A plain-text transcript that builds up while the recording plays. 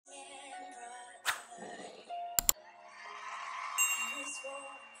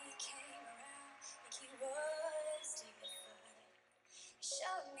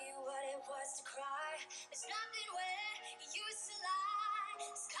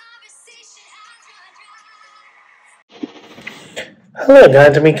Hello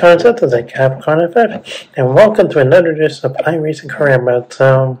guys, I'm Santos at Top-5, and welcome to another edition of iRacing career mode.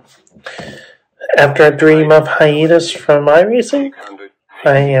 After a 3-month hiatus from iRacing,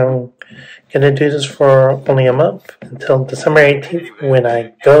 I am going to do this for only a month until December 18th when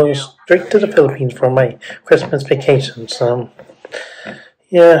I go straight to the Philippines for my Christmas vacation.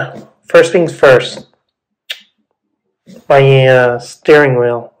 Yeah, first things first, my steering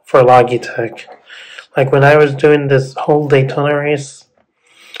wheel for Logitech. Like when I was doing this whole Daytona race,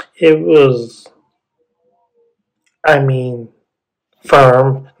 it was,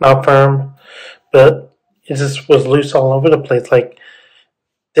 firm, not firm, but it just was loose all over the place. Like,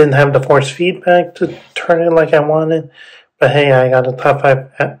 didn't have the force feedback to turn it like I wanted. But hey, I got a top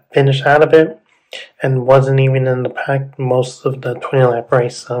 5 finish out of it and wasn't even in the pack most of the 20 lap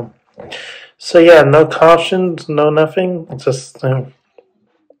race. So yeah, no cautions, no nothing. It's just,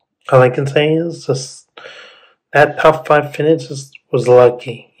 all I can say is just that top 5 finish was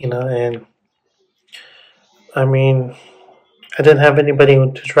lucky, and I mean, I didn't have anybody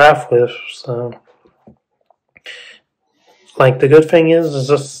to draft with, so like the good thing is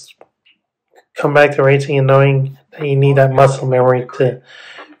just come back to racing and knowing that you need that muscle memory to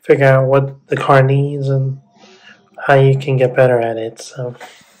figure out what the car needs and how you can get better at it.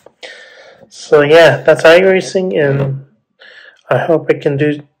 So yeah, that's iRacing, and I hope I can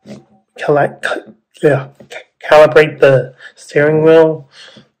calibrate the steering wheel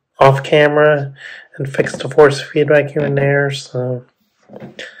off camera and fix the force feedback here and there. So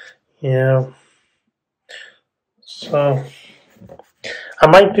yeah, so I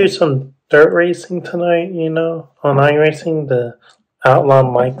might do some dirt racing tonight, on iRacing, the Outlaw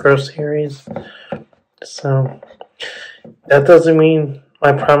Micro Series. So that doesn't mean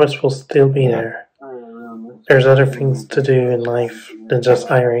my promise will still be there. There's other things to do in life than just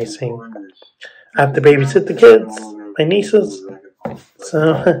iRacing. I have to babysit the kids, my nieces.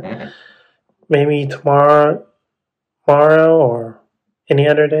 So maybe tomorrow or any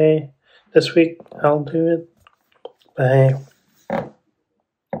other day this week I'll do it. But hey,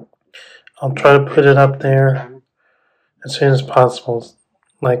 I'll try to put it up there as soon as possible.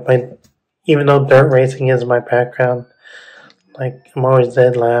 Like even though dirt racing is my background, like I'm always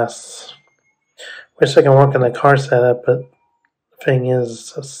dead last. Wish I could work on the car setup, but the thing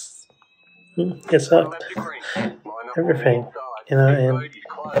is, it sucked. Everything, and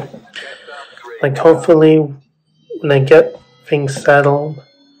like hopefully when I get things settled,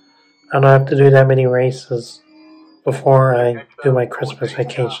 I don't have to do that many races before I do my Christmas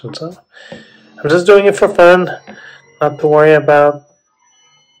vacation. So I'm just doing it for fun, not to worry about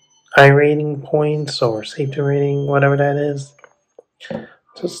iRating points or safety rating, whatever that is.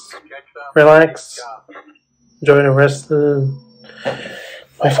 Just relax, enjoy the rest of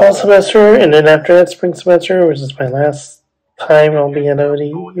my fall semester, and then after that, spring semester, which is my last time I'll be at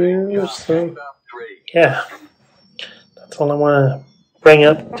ODU. So yeah, that's all I want to bring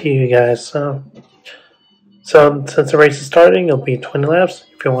up to you guys. So since the race is starting, it'll be 20 laps.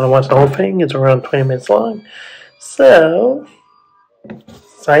 If you want to watch the whole thing, it's around 20 minutes long. So,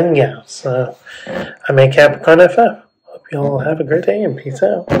 signing out. So, I'm a Capricorn FF. Hope you all have a great day and peace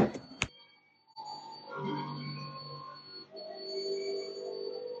out.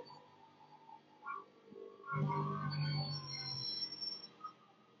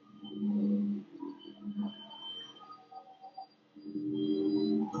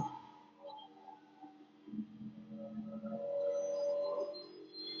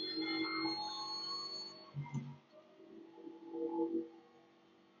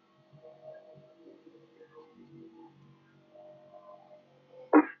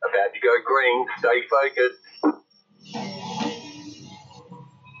 About to go green, stay focused.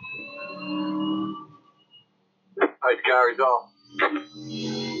 Post car is off.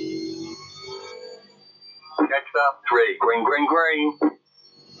 Next up, 3, green, green, green.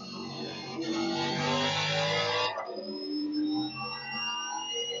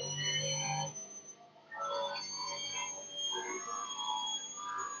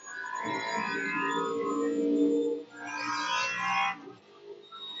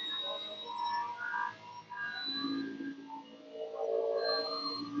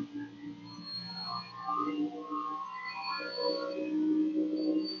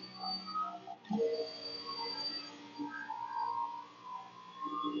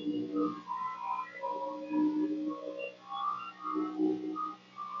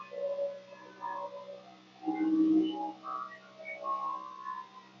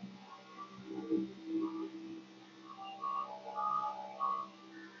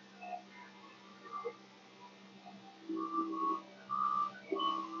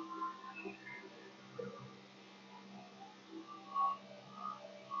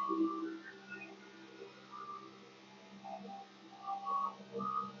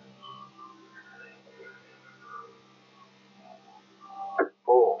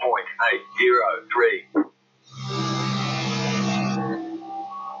 803.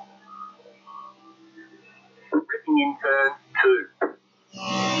 Wrecking in turn 2.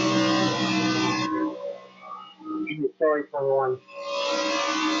 Sorry, someone.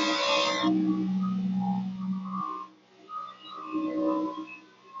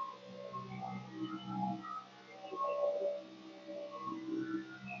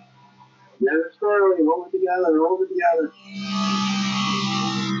 Never squirrely, hold it together, hold it together.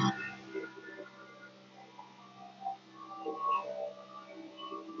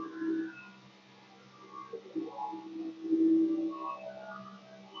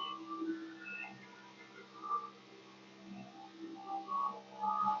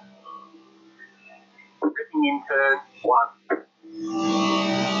 Wrecking in turn 1.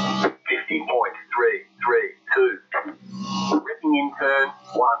 50.332. Wrecking in turn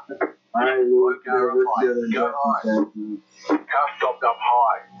 1. Alright, Low let's car up high. Go high. Car stopped up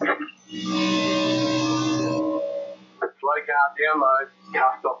high. Slow car down low.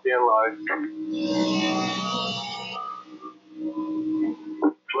 Car stopped down low.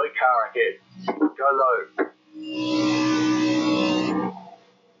 Slow car ahead. Go low.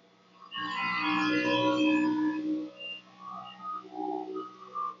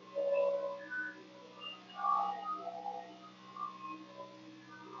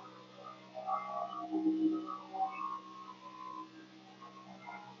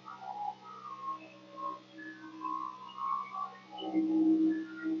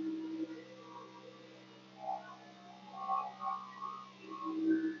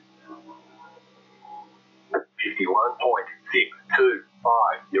 .625.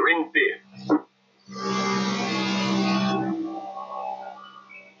 You're in fifth.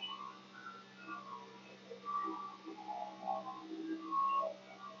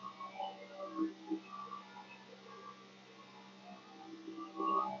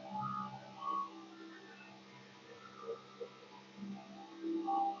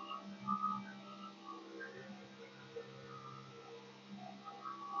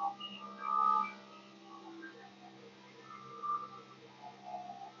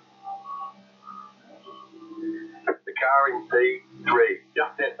 The car in C3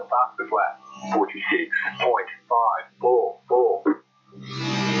 just set the fastest lap. 46.544.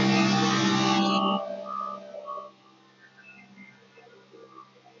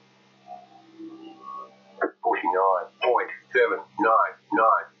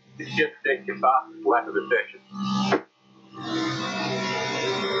 49.799. It's just set your fastest lap of the session.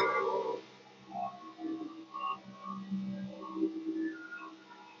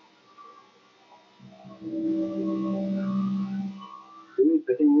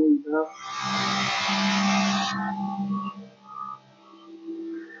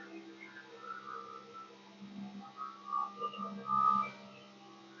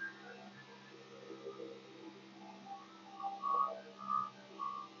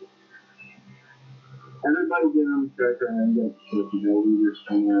 Everybody get on the tracker and get shit, we just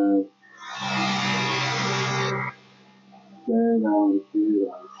hang out. There it goes, there it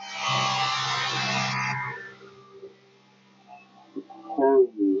goes.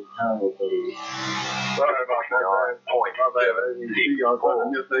 Holy hell, buddy. Sorry about that, man.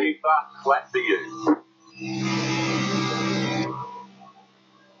 49.764. New fastest lap for you.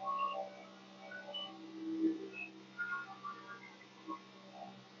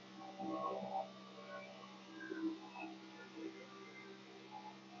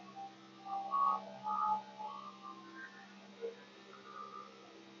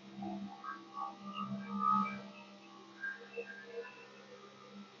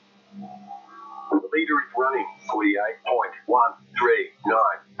 The leader is running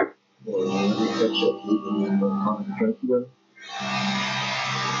 48.139.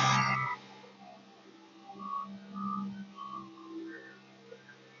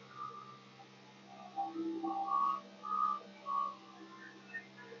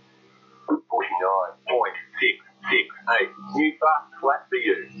 .668. New fastest lap for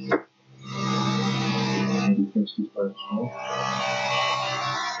you.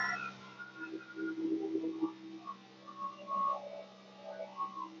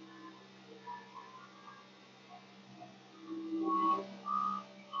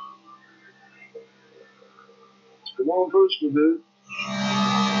 Come on, push me, dude.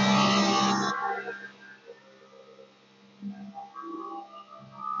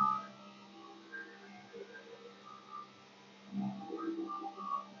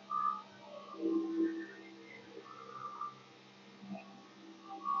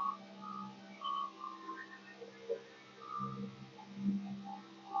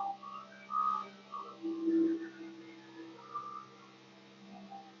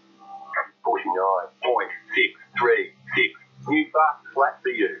 New fast flat for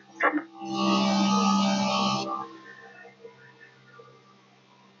you.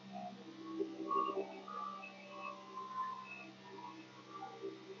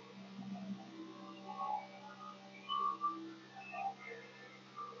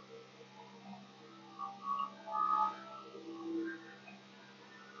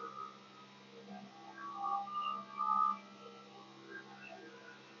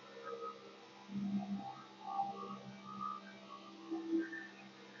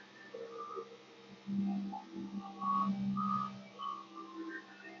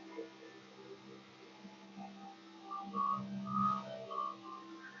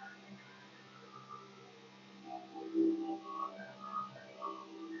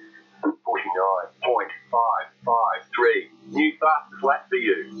 49.553. New fast flat for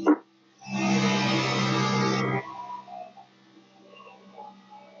you.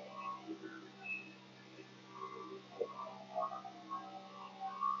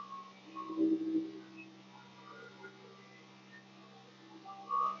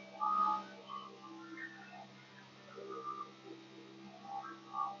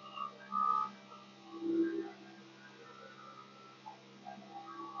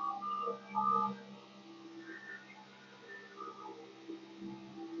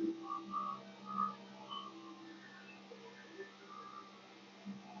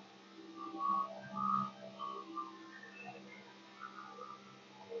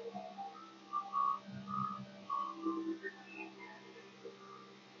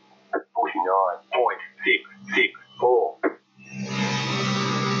 49.664.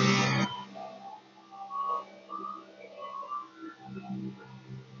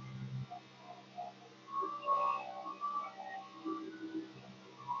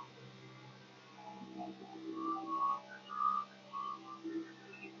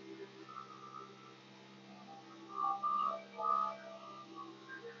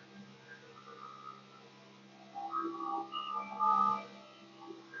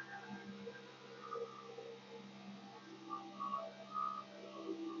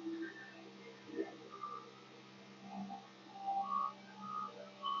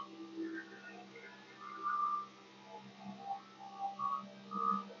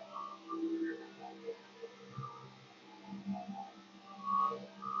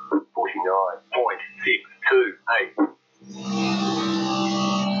 .628.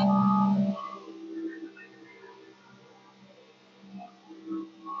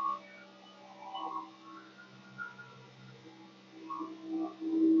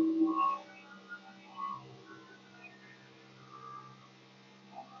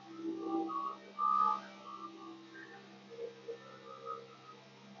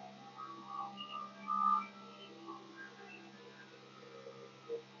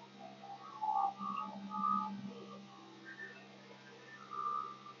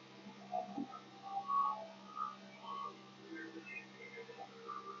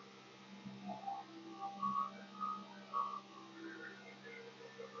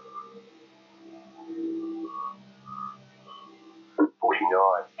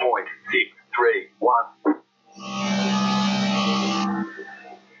 .631.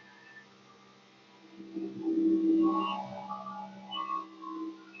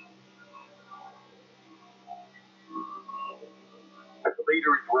 The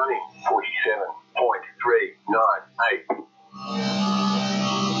leader is running 47.398.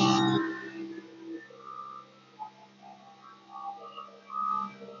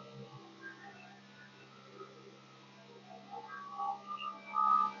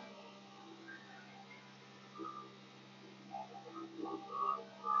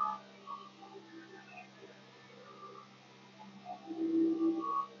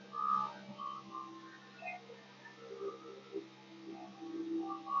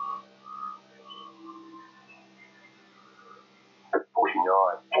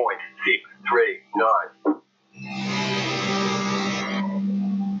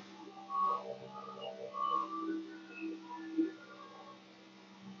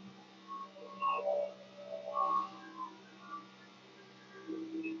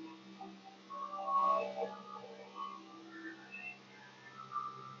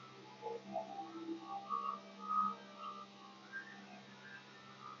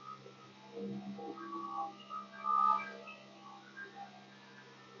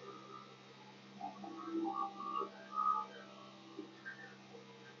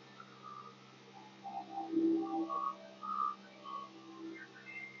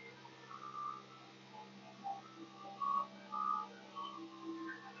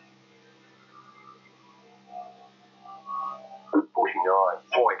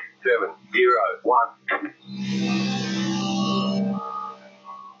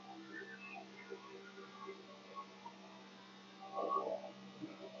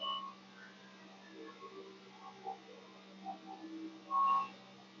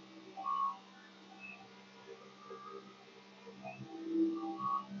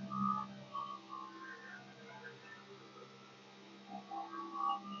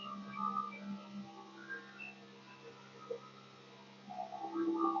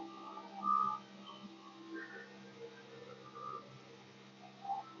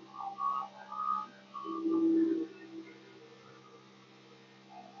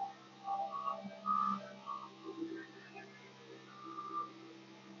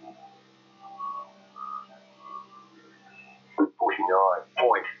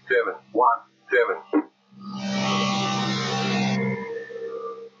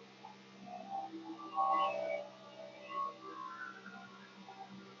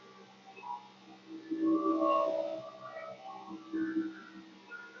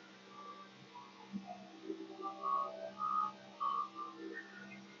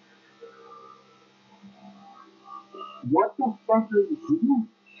 What the fuck are you doing?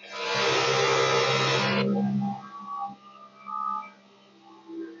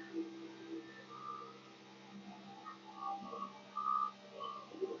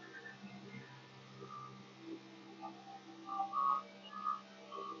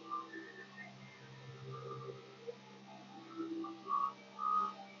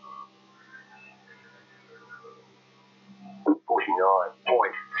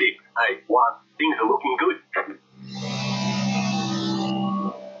 .681. Things are looking good.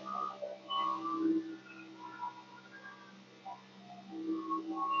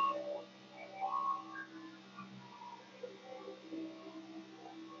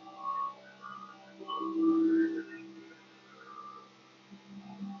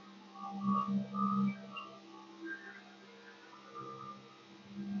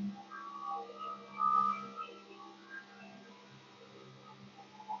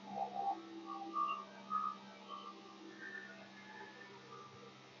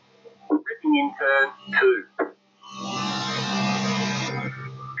 Wrecking in turn 2.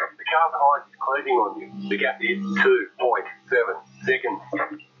 The car behind is closing on you. The gap is 2.7 seconds.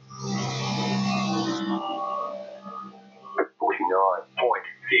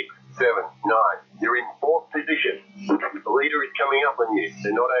 49.679. You're in 4th position. The leader is coming up on you.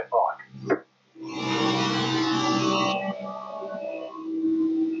 They're not at 5.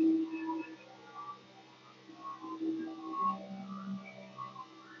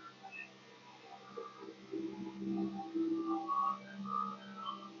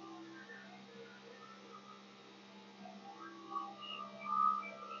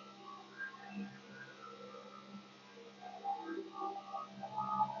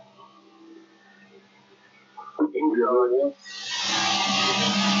 Inside.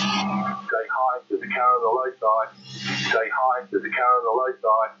 Stay high to the car on the low side. Stay high to the car on the low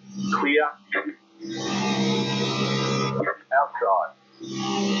side. Clear. Outside.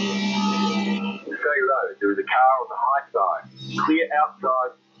 Stay low. There is a car on the high side. Clear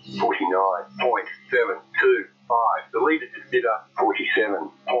outside. 49.725. The leader just did a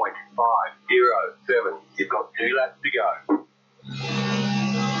 47.507. You've got 2 laps to go.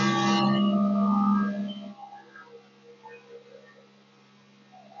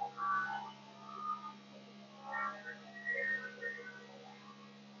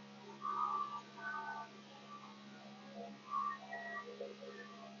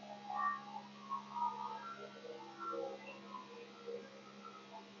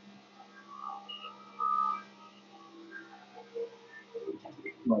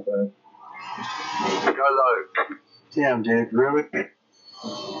 My bad. Go low. Damn, dude, really?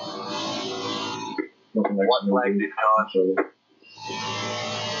 White flag this time. So,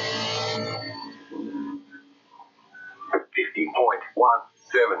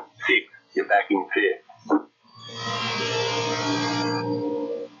 50.176. You're back in 5th.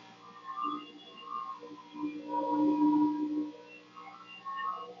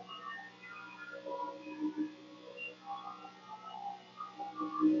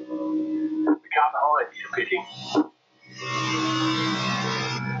 The car behind is pitting.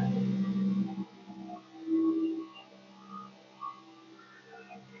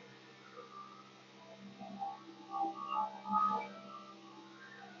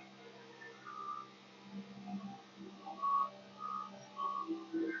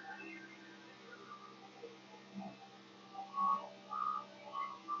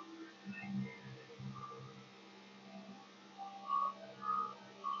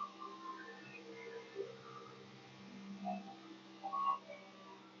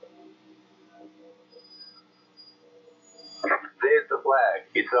 There's the flag.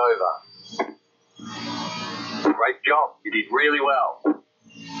 It's over. Great job. You did really well.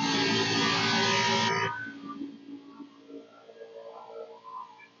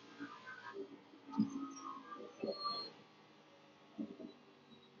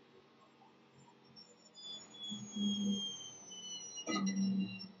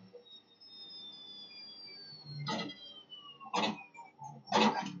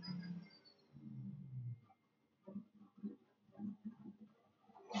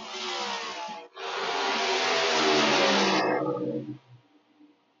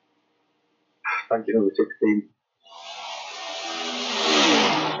 thank you, number 16.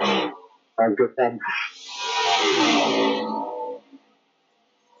 And good then.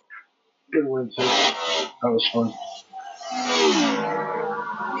 Good win, too. That was fun.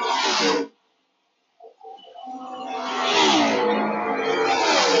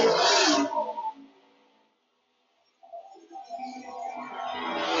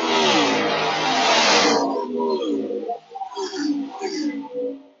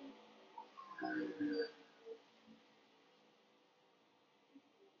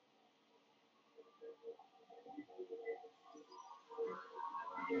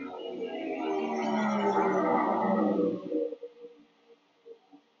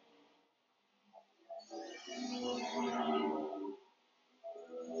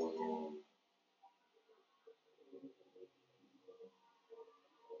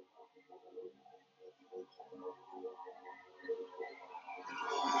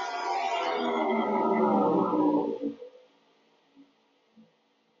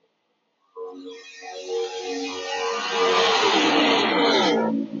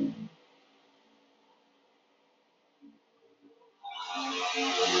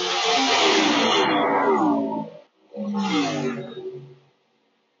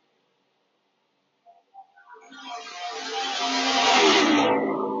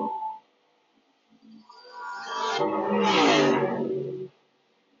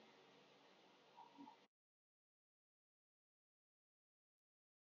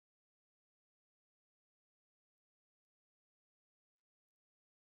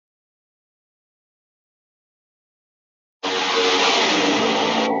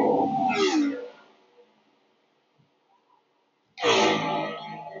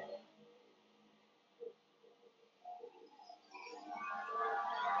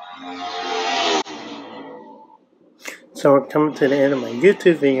 So we're coming to the end of my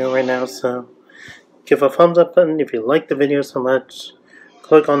YouTube video right now, so give a thumbs up button if you like the video so much.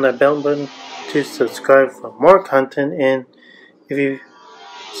 Click on that bell button to subscribe for more content, and if you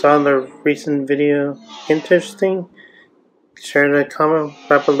saw the recent video interesting, share the comment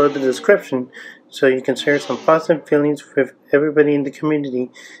right below the description so you can share some positive feelings with everybody in the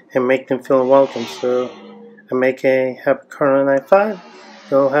community and make them feel welcome. So I make a happy Karlo 95.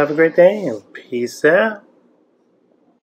 So have a great day and peace out.